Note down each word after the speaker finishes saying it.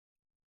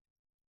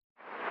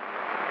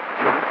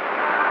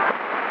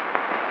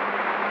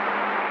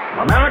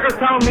America's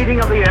Town Meeting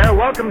of the Year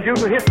welcomes you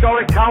to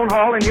historic Town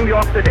Hall in New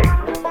York City.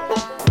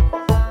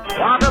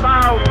 What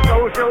about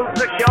Social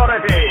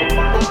Security?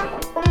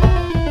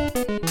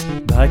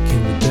 Back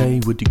in the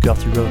day, Woody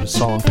Guthrie wrote a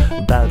song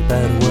about a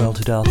better world,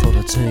 and I thought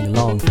I'd sing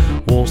along.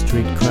 Wall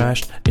Street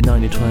crashed in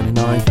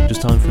 1929,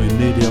 just time for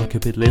immediate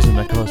capitalism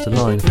across the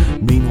line.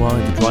 Meanwhile,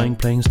 the drying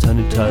planes turned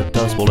into a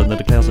dust bowl, and the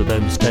declares of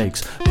their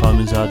mistakes,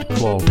 farmers had to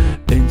crawl.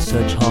 In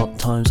such hard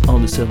times,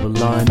 on the silver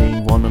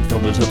lining, one on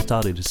filmers have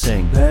started to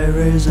sing. There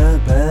is a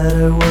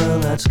better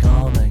world that's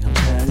coming, I'll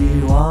tell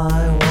you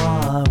why.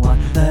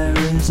 There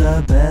is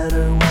a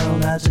better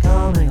world that's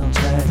coming, I'll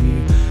tell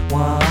you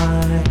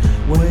why.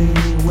 We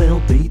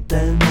will beat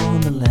them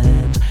on the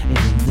land,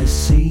 in the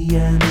sea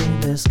and in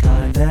the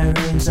sky. There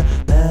is a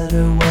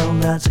better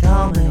world that's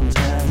coming, I'll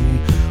tell you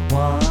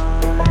why.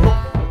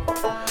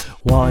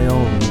 Why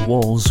all the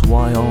wars,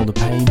 why all the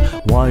pain,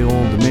 why all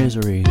the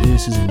misery,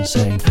 this is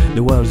insane.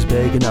 The world is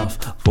big enough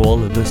for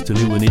all of us to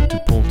do, we need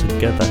to pull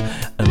together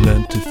and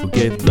learn to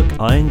forgive. Look,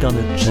 I ain't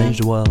gonna change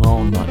the world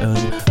on my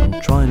own, I'm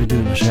trying to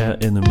do my share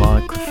in the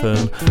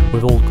microphone.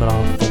 We've all got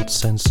our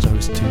thoughts and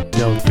stories to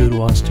tell, good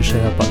ones to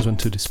share, bad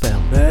ones to dispel.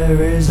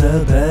 There is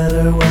a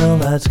better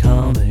world that's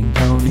coming,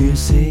 don't you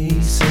see?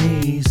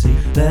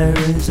 There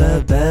is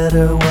a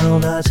better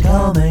world that's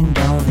coming,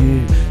 don't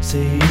you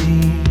see?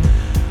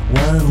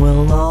 When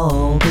we'll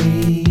all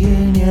be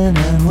union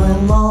and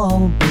we'll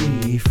all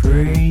be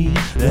free.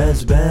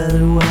 There's a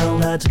better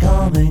world that's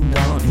coming,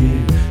 don't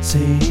you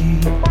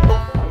see?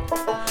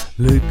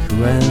 Look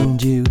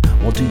around you,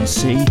 what do you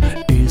see?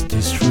 Is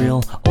this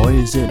real or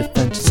is it a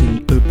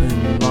fantasy?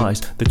 Open your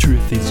eyes, the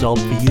truth is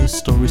obvious.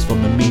 Stories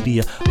from the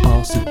media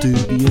are so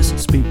dubious.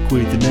 Speak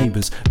with the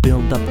neighbors,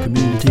 build up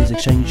communities,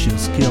 exchange your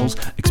skills,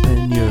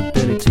 expand your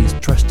abilities.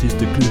 Trust is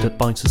the glue that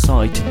binds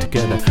society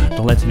together.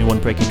 Don't let anyone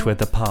break it with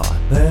their power.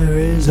 There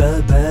is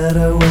a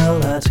better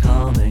world that's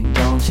coming,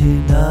 don't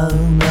you know?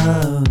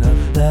 No.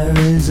 There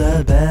is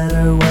a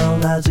better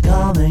world that's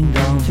coming,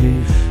 don't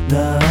you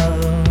know?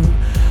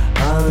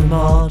 I'm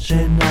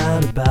marching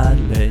out of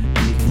battling,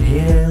 you can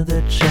hear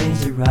the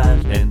chains are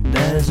rattling.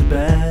 There's a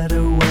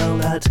better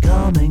world that's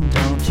coming,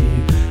 don't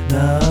you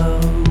know?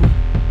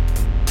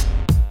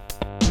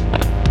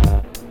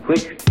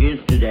 Which is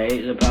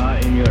today the power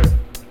in Europe?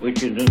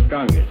 Which is the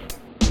strongest?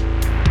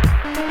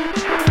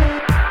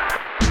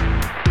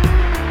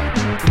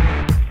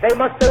 They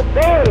must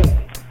obey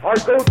or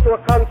go to a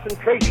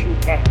concentration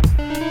camp.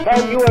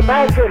 Can you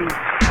imagine?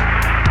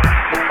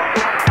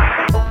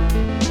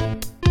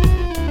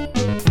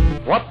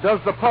 What does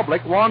the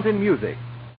public want in music?